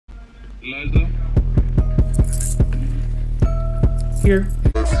Delayza. Here.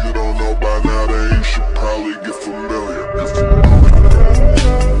 If you don't know by now, then you should probably get familiar. So if you don't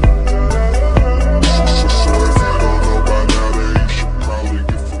know by now, then you should probably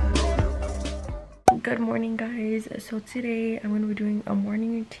get familiar. Good morning, guys. So today I'm going to be doing a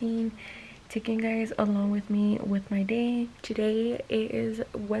morning routine, taking you guys along with me with my day. Today it is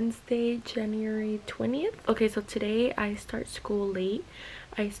Wednesday, January 20th. Okay, so today I start school late.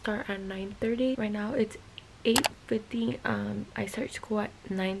 I start at 9:30. Right now it's 8:50. I start school at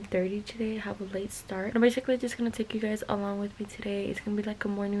 9:30 today. I have a late start. I'm basically just gonna take you guys along with me today. It's gonna be like a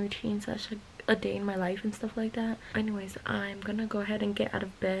morning routine slash a day in my life and stuff like that. Anyways, I'm gonna go ahead and get out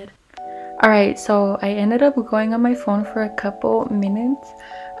of bed. Alright, so I ended up going on my phone for a couple minutes.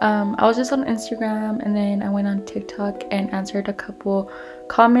 I was just on Instagram, and then I went on TikTok and answered a couple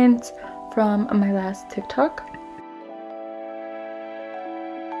comments from my last TikTok.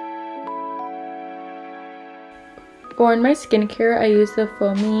 For my skincare, I use the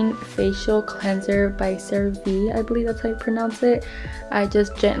Foaming Facial Cleanser by CeraVe. I believe that's how you pronounce it. I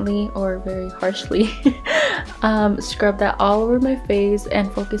just gently or very harshly scrub that all over my face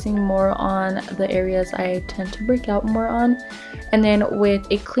and focusing more on the areas I tend to break out more on. And then with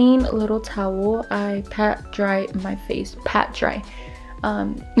a clean little towel, I pat dry my face. Pat dry.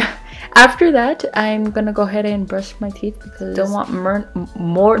 After that, I'm gonna go ahead and brush my teeth because I don't want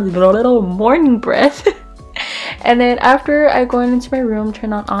more little morning breath. And then after I go into my room,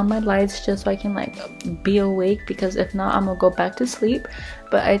 turn on my lights just so I can like be awake, because if not I'm gonna go back to sleep.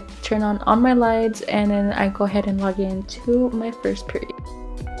 But I turn on my lights, and then I go ahead and log into my first period.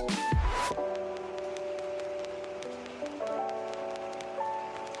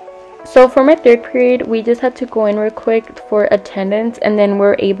 So for my third period, we just had to go in real quick for attendance, and then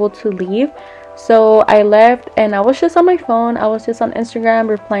we're able to leave. So I left and I was just on my phone. I was just on Instagram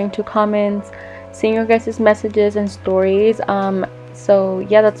replying to comments, seeing your guys' messages and stories. So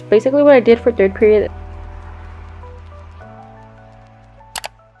yeah, that's basically what I did for third period.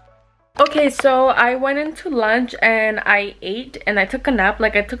 Okay, so I went into lunch and I ate and I took a nap.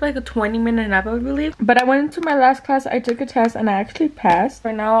 Like I took like a 20-minute nap, I believe. But I went into my last class, I took a test and I actually passed.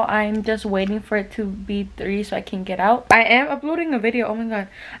 For now, I'm just waiting for it to be 3 so I can get out. I am uploading a video. Oh my god,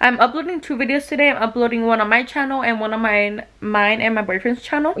 I'm uploading 2 videos today. I'm uploading one on my channel and one on mine and my boyfriend's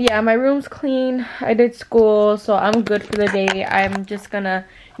channel. Yeah, my room's clean. I did school, so I'm good for the day. I'm just gonna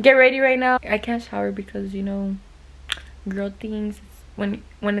get ready right now. I can't shower because, you know, girl things. When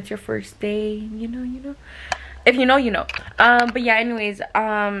it's your first day, you know, if you know, you know. But yeah, anyways,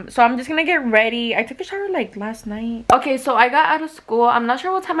 so I'm just gonna get ready. I took a shower like last night. Okay, so I got out of school. I'm not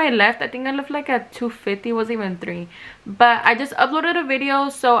sure what time I left. I think I left like at 2:50. It wasn't even 3. But I just uploaded a video,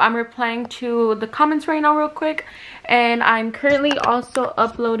 so I'm replying to the comments right now real quick. And I'm currently also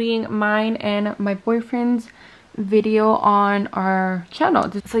uploading mine and my boyfriend's video on our channel.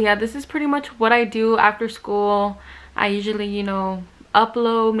 So yeah, this is pretty much what I do after school. I usually, you know,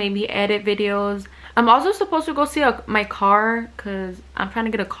 upload, maybe edit videos. I'm also supposed to go see my car because I'm trying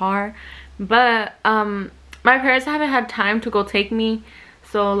to get a car, but my parents haven't had time to go take me.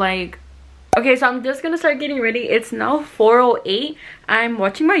 So like, okay, so I'm just gonna start getting ready. It's now 4:08. I'm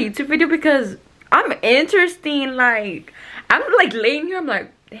watching my YouTube video because I'm interesting. Like, I'm like laying here, I'm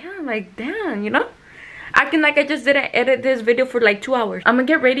like damn, you know, acting like I just didn't edit this video for like 2 hours. I'm gonna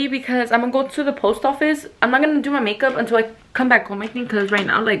get ready because I'm gonna go to the post office. I'm not gonna do my makeup until I come back home, I think, because right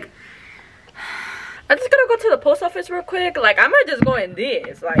now, like, I'm just gonna go to the post office real quick. Like, I might just go in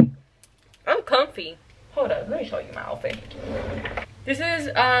this. Like, I'm comfy. Hold up, let me show you my outfit. This is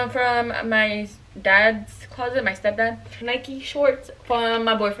from my dad's closet, my stepdad. Nike shorts from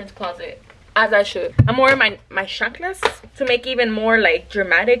my boyfriend's closet. As I should. I'm wearing my chanclas to make even more like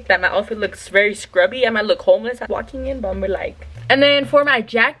dramatic that my outfit looks very scrubby. I might look homeless walking in, but I'm like. And then for my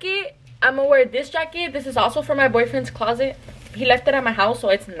jacket, I'm gonna wear this jacket. This is also from my boyfriend's closet. He left it at my house, so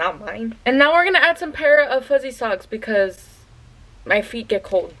it's not mine. And now we're gonna add some pair of fuzzy socks because my feet get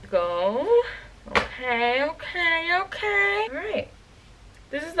cold. Go. Okay. All right.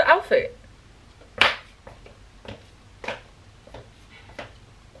 This is the outfit.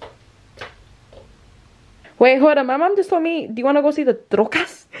 Wait, hold on. My mom just told me, do you want to go see the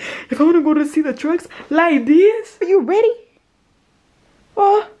trocas? If I want to go to see the trucks like this? Are you ready?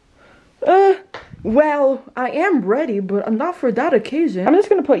 Well, I am ready, but not for that occasion. I'm just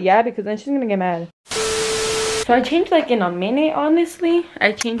going to put yeah because then she's going to get mad. So I changed like in a minute, honestly.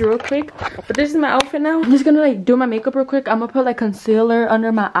 I changed real quick. But this is my outfit now. I'm just going to like do my makeup real quick. I'm going to put like concealer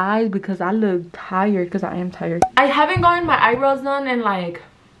under my eyes because I look tired, because I am tired. I haven't gotten my eyebrows done in like,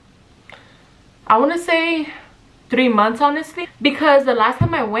 I want to say 3 months, honestly, because the last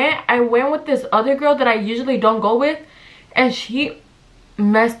time I went with this other girl that I usually don't go with, and she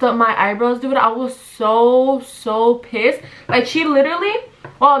messed up my eyebrows, dude. I was so pissed. Like, she literally,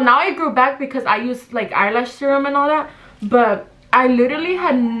 well, now I grew back because I used like eyelash serum and all that, but I literally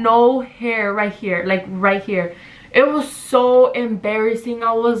had no hair right here, like right here. It was so embarrassing.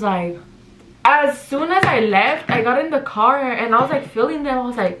 I was like, as soon as I left, I got in the car and I was like feeling them. I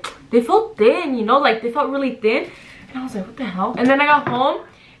was like, they felt thin, you know, like they felt really thin. And I was like, what the hell? And then I got home,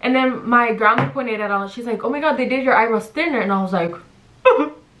 and then my grandma pointed it out. She's like, oh my god, they did your eyebrows thinner. And I was like,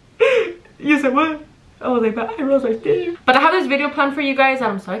 you said what? I was like, my eyebrows are thinner. But I have this video planned for you guys that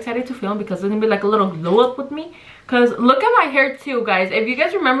I'm so excited to film, because it's gonna be like a little glow up with me. Because look at my hair too, guys. If you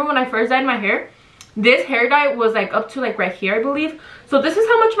guys remember when I first dyed my hair, this hair dye was like up to like right here, I believe. So this is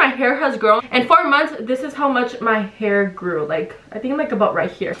how much my hair has grown. In 4 months, this is how much my hair grew. Like, I think like about right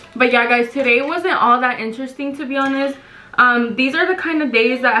here. But yeah, guys, today wasn't all that interesting, to be honest. These are the kind of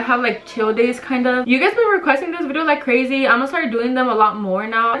days that I have, like chill days kind of. You guys been requesting this video like crazy. I'm gonna start doing them a lot more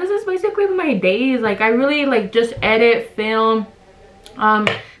now. This is basically my days. Like, I really like just edit, film. Now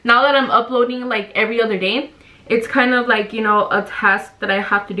that I'm uploading like every other day, it's kind of like, you know, a task that I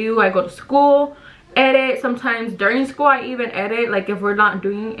have to do. I go to school, edit. Sometimes during school I even edit. Like, if we're not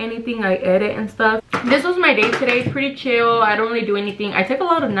doing anything, I edit and stuff. This was my day today. Pretty chill. I don't really do anything. I take a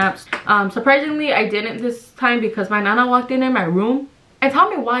lot of naps. Surprisingly, I didn't this time because my nana walked in my room and told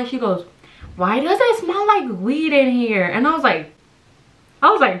me why. She goes, why does it smell like weed in here? And I was like,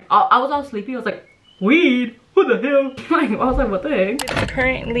 I was all sleepy. I was like, weed? What the hell? Like, I was like, what the heck? It's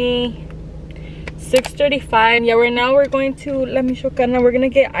currently 6:35. Yeah, right now we're going to, let me show Carna, we're gonna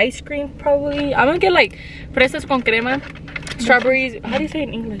get ice cream probably. I'm gonna get like fresas con crema, strawberries. How do you say it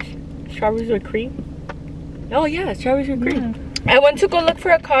in English? Strawberries with cream? Oh yeah, strawberries with cream. I went to go look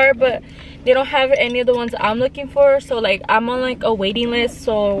for a car, but they don't have any of the ones I'm looking for. So like, I'm on like a waiting list.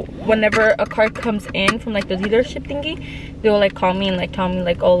 So whenever a car comes in from like the dealership thingy, they will like call me and like tell me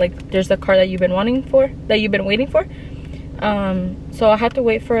like, oh, like there's the car that you've been waiting for. So I have to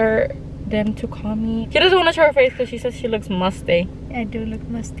wait for them to call me. She doesn't want to show her face because she says she looks musty. I do look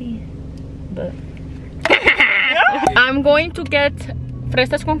musty. But I'm going to get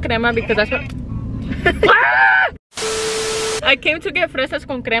fresas con crema because that's what I came to get fresas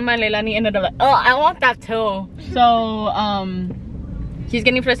con crema, and Leilani ended up like, oh, I want that too. So he's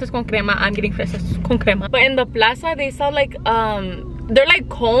getting fresas con crema, I'm getting fresas con crema. But in the plaza they sell like they're like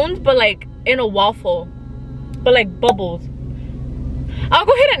cones, but like in a waffle, but like bubbles. I'll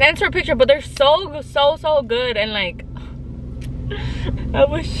go ahead and answer a picture, but they're so good, and like I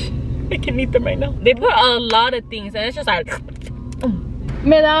wish I can eat them right now. They put a lot of things and it's just like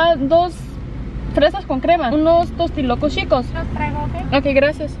me da dos fresas con crema, unos tostilocos chicos. Los traigo, okay? Okay,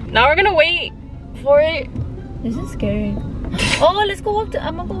 gracias. Now we're gonna wait for it. This is scary. Oh, let's go up to,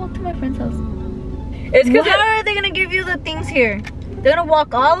 I'm gonna go up to my friend's house. It's because how are they gonna give you the things here? They're gonna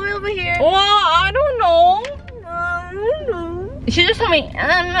walk all the way over here? Well, I don't know. I don't know. She just told me,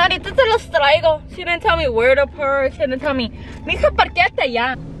 ahorita te los traigo. She didn't tell me where to park. She didn't tell me, mija, parqueate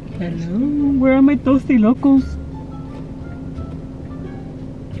allá. Hello, where are my tostilocos?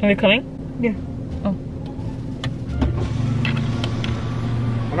 Are they coming? Yeah. Oh.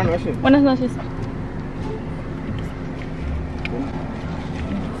 Buenas noches. Buenas noches.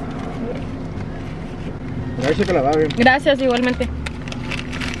 Gracias, que la va bien. Gracias, igualmente.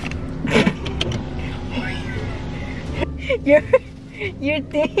 You're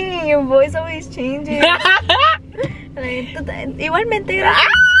thinking, your voice always changes. Like, igualmente, gracias.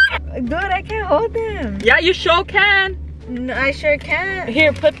 Dude, I can't hold them. Yeah, you sure can. No, I sure can't.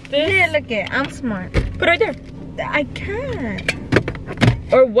 Here, put this. Here, look it. I'm smart. Put it right there. I can't.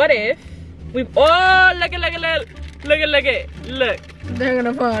 Or what if we? Oh, look it. Look. They're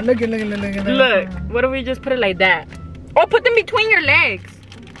gonna fall. Look. Look. What if we just put it like that? Or put them between your legs.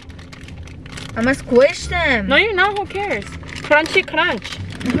 I'm gonna squish them. No, you're not. Who cares? Crunchy crunch.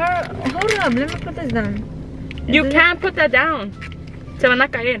 Hold up. Let me put this down. You can't put that down. Se van a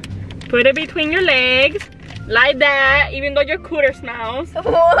caer. Put it between your legs. Like that. Even though your cooter smells.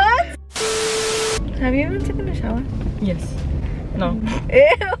 What? Have you ever taken a shower? Yes. No.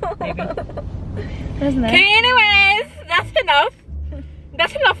 Ew. Maybe. That's nice. Okay, anyways. That's enough.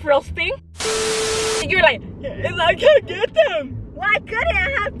 That's enough roasting. You're like, I can't get them. Why couldn't I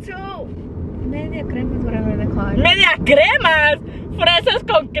have two? Media cremas, whatever they're called. Media cremas. Fresas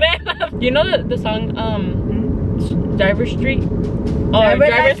con cremas. You know the song, Driver Street? Or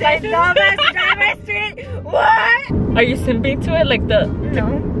Driver's License? Driver Street. What? Are you simping to it? Like the...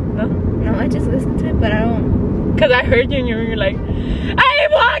 No, I just listen to it, but I don't. Because I heard you and you're like, I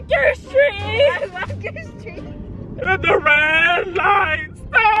walk your street. I walk your street. At the red light,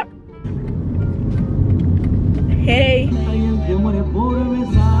 stop! Hey.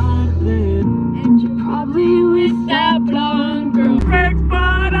 And you're probably with that blonde girl. Next,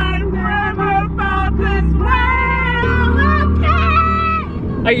 but I never felt this way.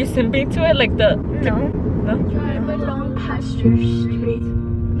 Are you simping to it like the? No. No? Drive along Pasture Street.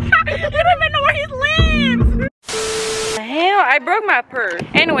 You don't even know where he lives. Hell, I broke my purse.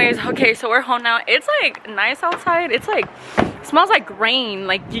 Anyways, okay, so we're home now. It's like nice outside. It's like smells like rain.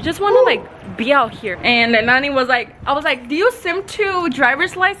 Like you just want to like be out here. And Nani was like, I was like, do you sim to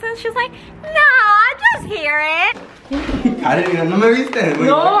driver's license? She's like, no, I just hear it. I didn't even, no me viste.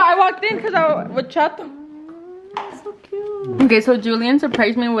 No, I walked in because I was chato. So cute. Okay, so Julian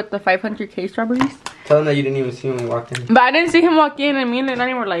surprised me with the 500k strawberries. Tell them that you didn't even see him when we walked in. But I didn't see him walk in, and me and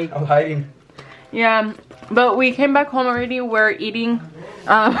Nani were like, I'm hiding. yeah. But we came back home already. We're eating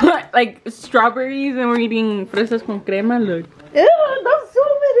like strawberries, and we're eating fresas con crema. Look. Ew, don't zoom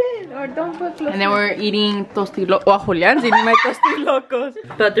it in. Or don't put close. And then we're eating tostilocos. Oh, Julian's eating my tostilocos.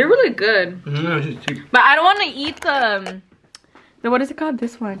 But they're really good. But I don't want to eat the what is it called?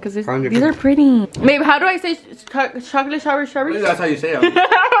 This one, because these are pretty. Babe, how do I say chocolate strawberries? That's how you say it.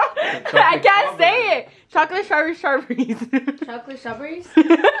 I can't say it. Chocolate strawberries. Chocolate strawberries?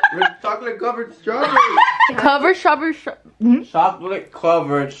 Chocolate covered strawberries. Cover strawberry. Chocolate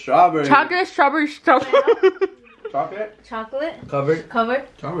covered strawberries. Chocolate strawberry. Chocolate Chocolate? covered Covered?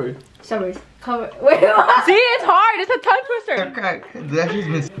 strawberries. Strawberries. Covered. Wait, what? See, it's hard. It's a tongue twister. Okay, that just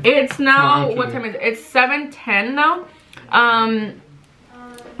means. It's now, what time is it? It's 7:10 now.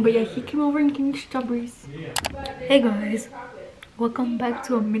 But yeah, he came over and gave me strawberries. Hey guys. Welcome back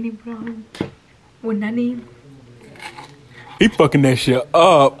to a mini vlog with Nani. He fucking that shit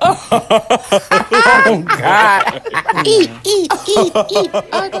up. Oh God. Eat.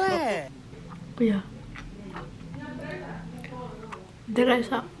 Ugly. But yeah.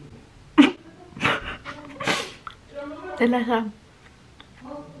 Delayza. Delayza.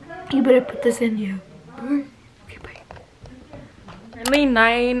 You better put this in you. Okay, bye. Currently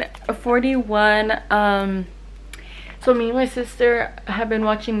 9:41. So me and my sister have been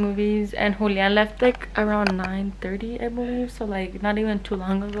watching movies, and Julian left like around 9:30, I believe. So like not even too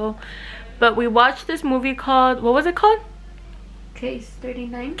long ago. But we watched this movie called, what was it called? Case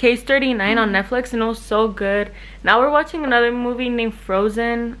 39. Case 39 on Netflix, and it was so good. Now we're watching another movie named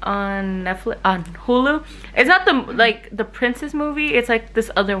Frozen on Netflix, on Hulu. It's not the princess movie, it's like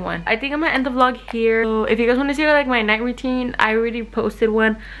this other one. I think I'm gonna end the vlog here. So if you guys want to see like my night routine, I already posted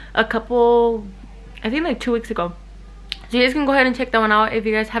one a couple, I think like 2 weeks ago. So you guys can go ahead and check that one out if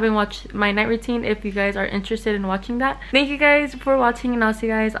you guys haven't watched my night routine, if you guys are interested in watching that. Thank you guys for watching, and I'll see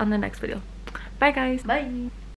you guys on the next video. Bye guys. Bye.